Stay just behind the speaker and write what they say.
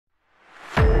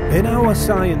In our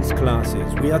science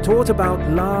classes, we are taught about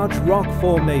large rock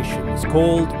formations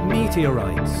called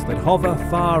meteorites that hover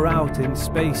far out in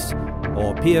space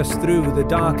or pierce through the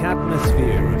dark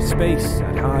atmosphere of space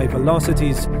at high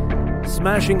velocities,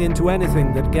 smashing into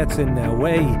anything that gets in their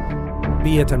way,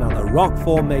 be it another rock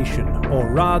formation or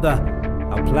rather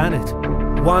a planet,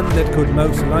 one that could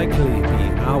most likely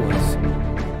be ours.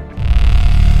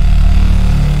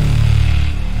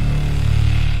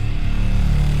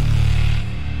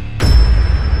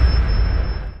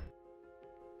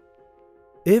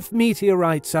 If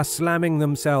meteorites are slamming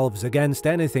themselves against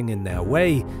anything in their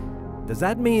way, does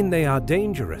that mean they are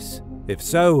dangerous? If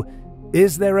so,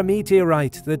 is there a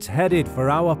meteorite that's headed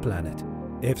for our planet?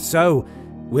 If so,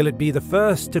 will it be the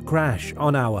first to crash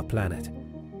on our planet?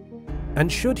 And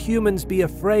should humans be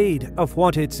afraid of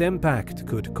what its impact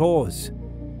could cause?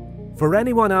 For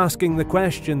anyone asking the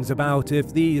questions about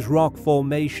if these rock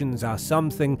formations are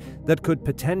something that could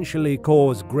potentially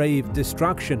cause grave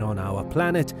destruction on our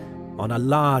planet, on a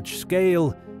large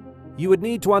scale, you would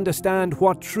need to understand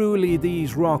what truly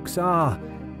these rocks are,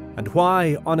 and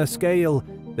why, on a scale,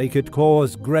 they could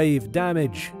cause grave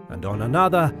damage, and on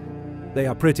another, they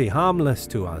are pretty harmless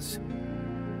to us.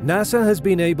 NASA has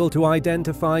been able to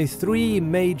identify 3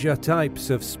 major types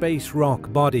of space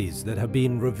rock bodies that have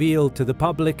been revealed to the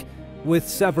public with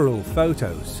several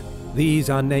photos. These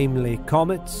are namely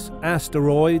comets,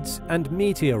 asteroids, and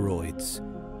meteoroids.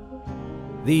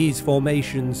 These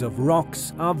formations of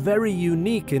rocks are very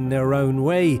unique in their own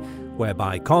way,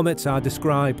 whereby comets are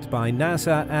described by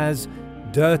NASA as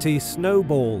dirty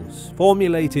snowballs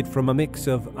formulated from a mix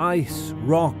of ice,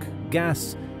 rock,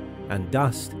 gas, and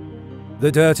dust.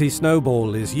 The dirty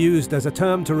snowball is used as a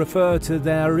term to refer to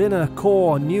their inner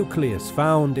core nucleus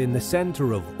found in the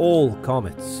center of all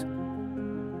comets.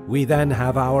 We then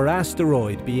have our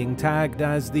asteroid being tagged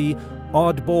as the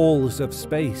oddballs of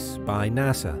space by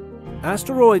NASA.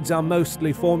 Asteroids are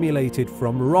mostly formulated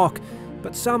from rock,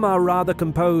 but some are rather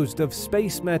composed of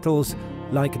space metals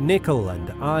like nickel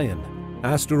and iron.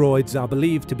 Asteroids are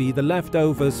believed to be the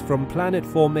leftovers from planet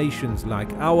formations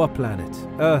like our planet,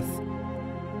 Earth.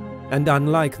 And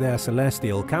unlike their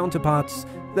celestial counterparts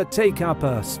that take up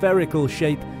a spherical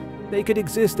shape, they could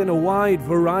exist in a wide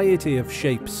variety of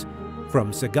shapes,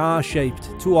 from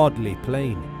cigar-shaped to oddly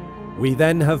plain. We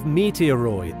then have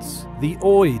meteoroids, the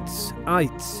oids,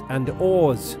 ites, and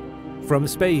ores, from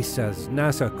space as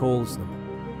NASA calls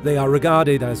them. They are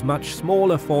regarded as much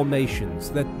smaller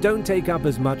formations that don't take up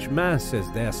as much mass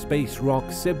as their space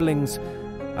rock siblings,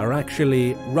 are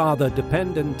actually rather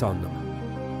dependent on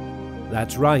them.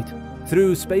 That's right.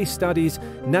 Through space studies,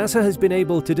 NASA has been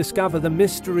able to discover the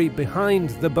mystery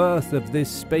behind the birth of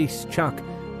this space chuck,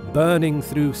 burning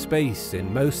through space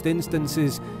in most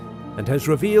instances, and has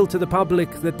revealed to the public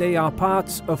that they are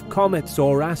parts of comets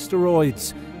or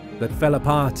asteroids that fell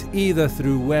apart either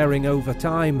through wearing over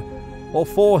time or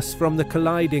force from the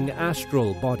colliding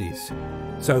astral bodies.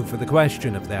 So for the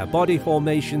question of their body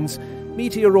formations,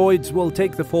 meteoroids will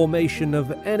take the formation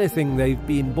of anything they've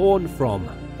been born from,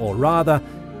 or rather,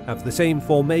 have the same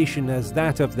formation as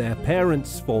that of their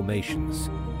parents' formations.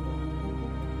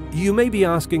 You may be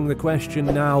asking the question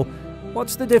now,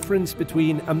 what's the difference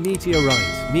between a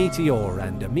meteorite, meteor,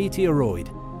 and a meteoroid?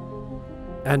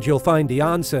 And you'll find the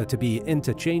answer to be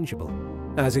interchangeable.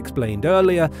 As explained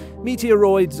earlier,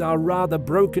 meteoroids are rather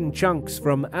broken chunks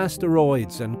from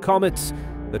asteroids and comets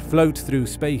that float through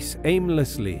space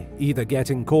aimlessly, either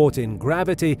getting caught in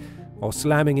gravity or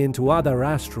slamming into other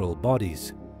astral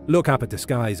bodies. Look up at the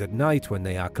skies at night when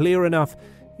they are clear enough,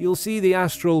 you'll see the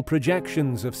astral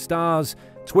projections of stars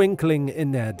twinkling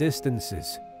in their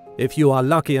distances. If you are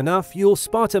lucky enough, you'll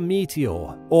spot a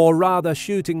meteor, or rather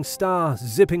shooting star,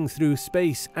 zipping through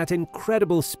space at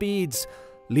incredible speeds,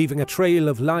 leaving a trail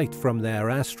of light from their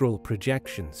astral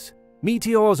projections.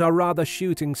 Meteors are rather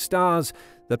shooting stars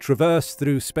that traverse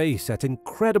through space at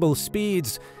incredible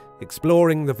speeds,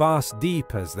 exploring the vast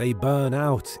deep as they burn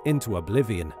out into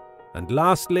oblivion. And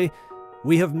lastly,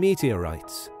 we have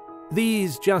meteorites.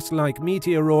 These, just like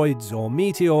meteoroids or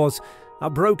meteors, are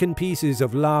broken pieces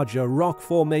of larger rock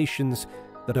formations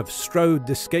that have strode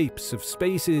the scapes of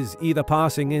spaces, either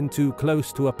passing in too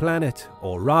close to a planet,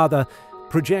 or rather,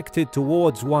 projected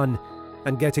towards one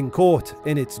and getting caught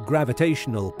in its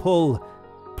gravitational pull,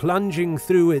 plunging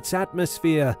through its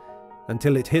atmosphere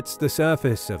until it hits the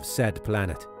surface of said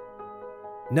planet.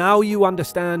 Now you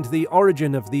understand the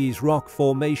origin of these rock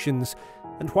formations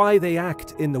and why they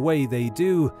act in the way they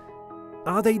do.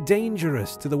 Are they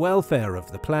dangerous to the welfare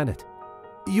of the planet?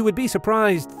 You would be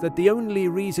surprised that the only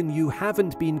reason you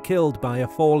haven't been killed by a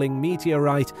falling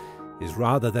meteorite is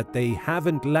rather that they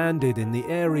haven't landed in the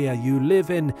area you live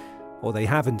in, or they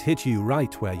haven't hit you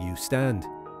right where you stand.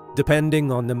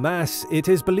 Depending on the mass, it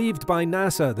is believed by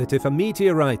NASA that if a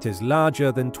meteorite is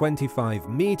larger than 25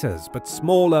 meters but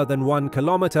smaller than 1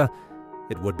 kilometer,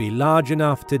 it would be large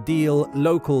enough to deal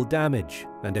local damage,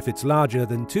 and if it's larger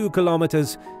than 2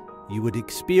 kilometers, you would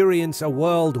experience a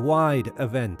worldwide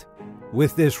event.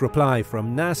 With this reply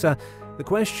from NASA, the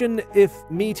question if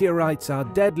meteorites are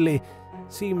deadly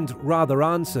seemed rather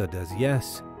answered as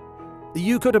yes.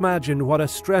 You could imagine what a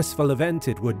stressful event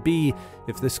it would be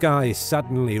if the sky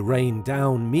suddenly rained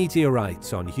down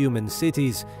meteorites on human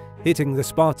cities, hitting the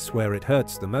spots where it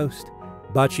hurts the most.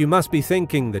 But you must be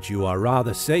thinking that you are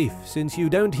rather safe, since you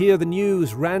don't hear the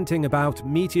news ranting about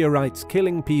meteorites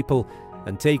killing people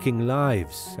and taking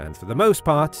lives, and for the most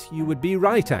part, you would be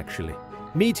right actually.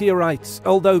 Meteorites,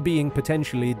 although being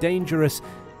potentially dangerous,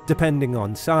 depending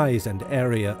on size and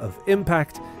area of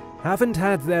impact, haven't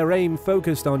had their aim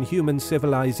focused on human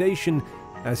civilization,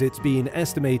 as it's been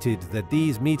estimated that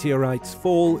these meteorites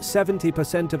fall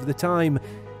 70% of the time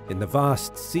in the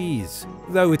vast seas.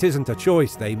 Though it isn't a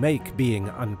choice they make being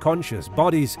unconscious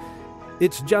bodies,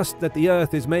 it's just that the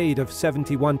Earth is made of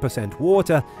 71%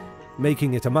 water,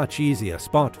 making it a much easier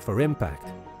spot for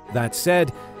impact. That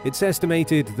said, it's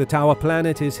estimated that our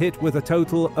planet is hit with a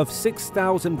total of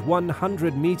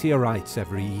 6,100 meteorites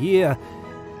every year,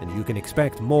 and you can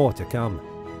expect more to come.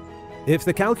 If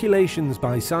the calculations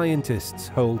by scientists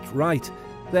hold right,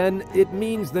 then it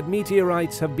means that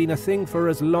meteorites have been a thing for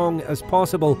as long as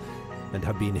possible and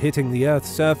have been hitting the Earth's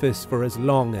surface for as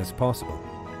long as possible.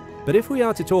 But if we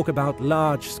are to talk about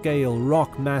large-scale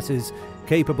rock masses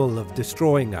capable of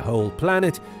destroying a whole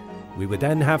planet, we would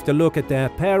then have to look at their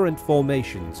parent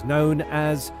formations known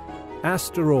as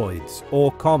asteroids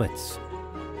or comets.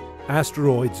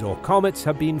 Asteroids or comets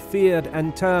have been feared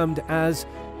and termed as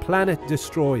planet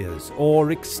destroyers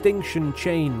or extinction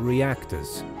chain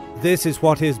reactors. This is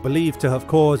what is believed to have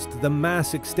caused the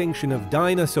mass extinction of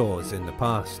dinosaurs in the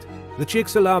past. The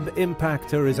Chicxulub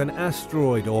impactor is an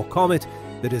asteroid or comet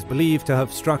that is believed to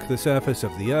have struck the surface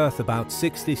of the Earth about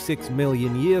 66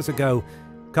 million years ago,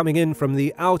 coming in from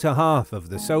the outer half of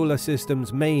the solar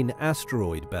system's main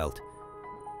asteroid belt.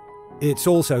 It's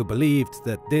also believed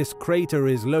that this crater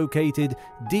is located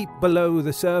deep below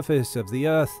the surface of the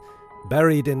Earth,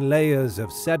 buried in layers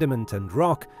of sediment and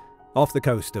rock, off the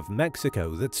coast of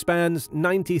Mexico that spans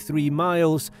 93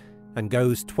 miles and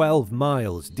goes 12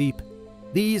 miles deep.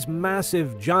 These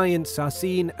massive giants are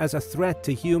seen as a threat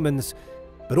to humans,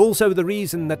 but also the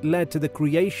reason that led to the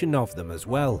creation of them as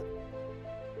well.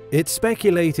 It's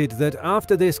speculated that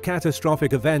after this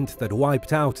catastrophic event that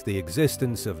wiped out the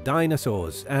existence of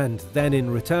dinosaurs and then in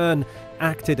return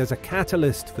acted as a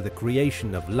catalyst for the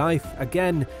creation of life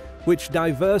again, which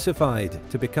diversified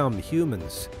to become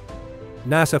humans.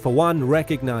 NASA for one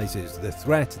recognizes the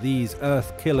threat these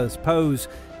Earth killers pose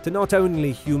to not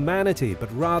only humanity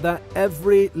but rather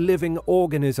every living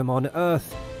organism on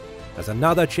Earth, as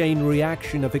another chain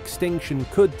reaction of extinction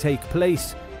could take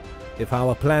place if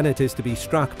our planet is to be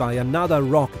struck by another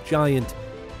rock giant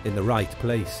in the right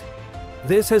place.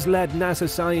 This has led NASA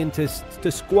scientists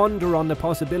to squander on the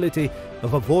possibility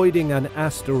of avoiding an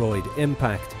asteroid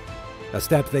impact, a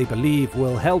step they believe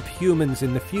will help humans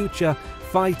in the future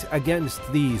fight against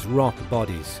these rock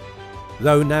bodies.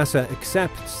 Though NASA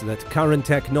accepts that current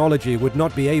technology would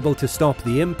not be able to stop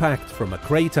the impact from a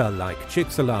crater like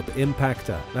Chicxulub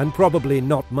impactor, and probably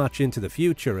not much into the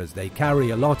future as they carry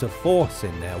a lot of force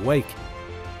in their wake,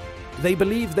 they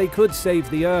believe they could save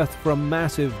the Earth from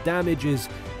massive damages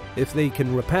if they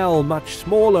can repel much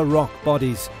smaller rock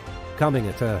bodies coming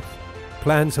at Earth.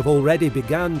 Plans have already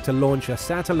begun to launch a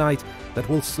satellite that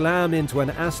will slam into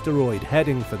an asteroid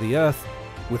heading for the Earth,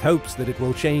 with hopes that it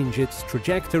will change its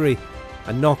trajectory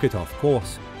and knock it off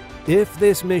course. If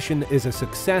this mission is a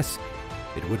success,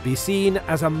 it would be seen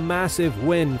as a massive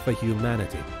win for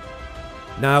humanity.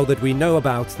 Now that we know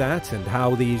about that and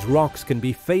how these rocks can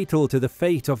be fatal to the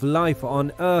fate of life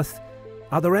on Earth,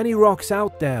 are there any rocks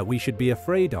out there we should be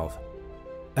afraid of?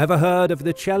 Ever heard of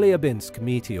the Chelyabinsk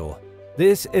meteor?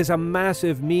 This is a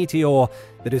massive meteor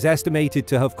that is estimated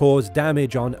to have caused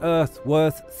damage on Earth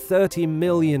worth $30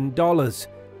 million.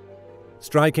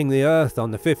 Striking the Earth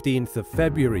on the 15th of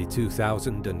February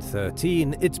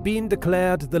 2013, it's been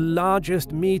declared the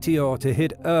largest meteor to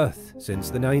hit Earth since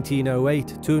the 1908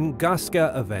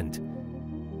 Tunguska event.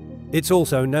 It's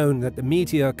also known that the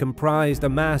meteor comprised a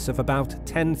mass of about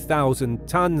 10,000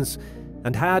 tons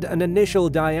and had an initial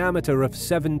diameter of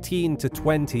 17 to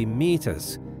 20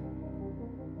 meters.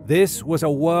 This was a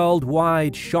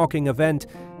worldwide shocking event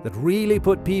that really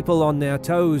put people on their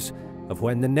toes of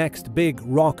when the next big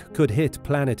rock could hit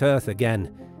planet Earth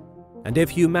again, and if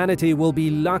humanity will be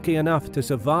lucky enough to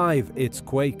survive its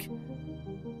quake.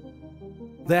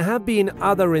 There have been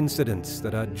other incidents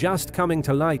that are just coming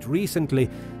to light recently,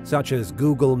 such as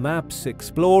Google Maps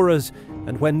explorers,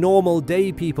 and when normal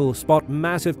day people spot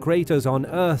massive craters on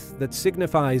Earth that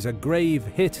signifies a grave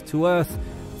hit to Earth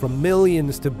from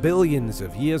millions to billions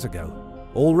of years ago.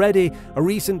 Already, a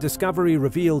recent discovery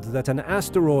revealed that an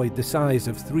asteroid the size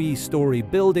of 3-story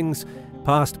buildings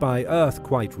passed by Earth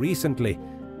quite recently,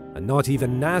 and not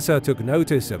even NASA took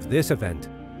notice of this event.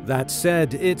 That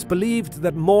said, it's believed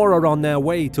that more are on their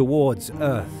way towards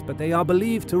Earth, but they are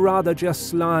believed to rather just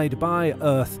slide by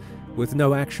Earth with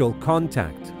no actual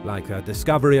contact, like a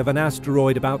discovery of an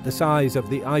asteroid about the size of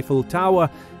the Eiffel Tower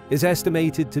is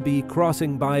estimated to be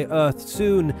crossing by Earth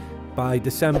soon, by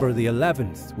December the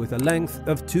 11th, with a length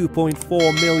of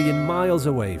 2.4 million miles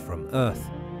away from Earth.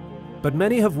 But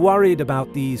many have worried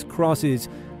about these crosses,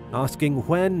 asking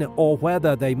when or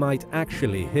whether they might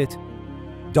actually hit.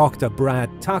 Dr.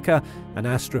 Brad Tucker, an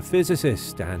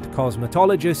astrophysicist and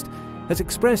cosmetologist, has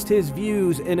expressed his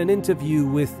views in an interview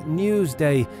with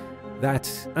Newsday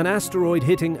that an asteroid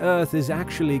hitting Earth is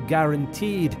actually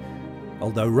guaranteed,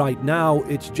 although right now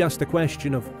it's just a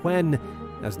question of when,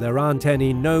 as there aren't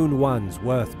any known ones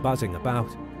worth buzzing about.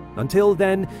 Until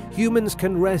then, humans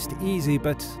can rest easy,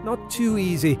 but not too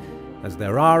easy, as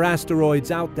there are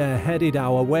asteroids out there headed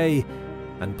our way,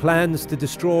 and plans to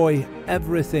destroy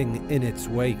everything in its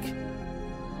wake.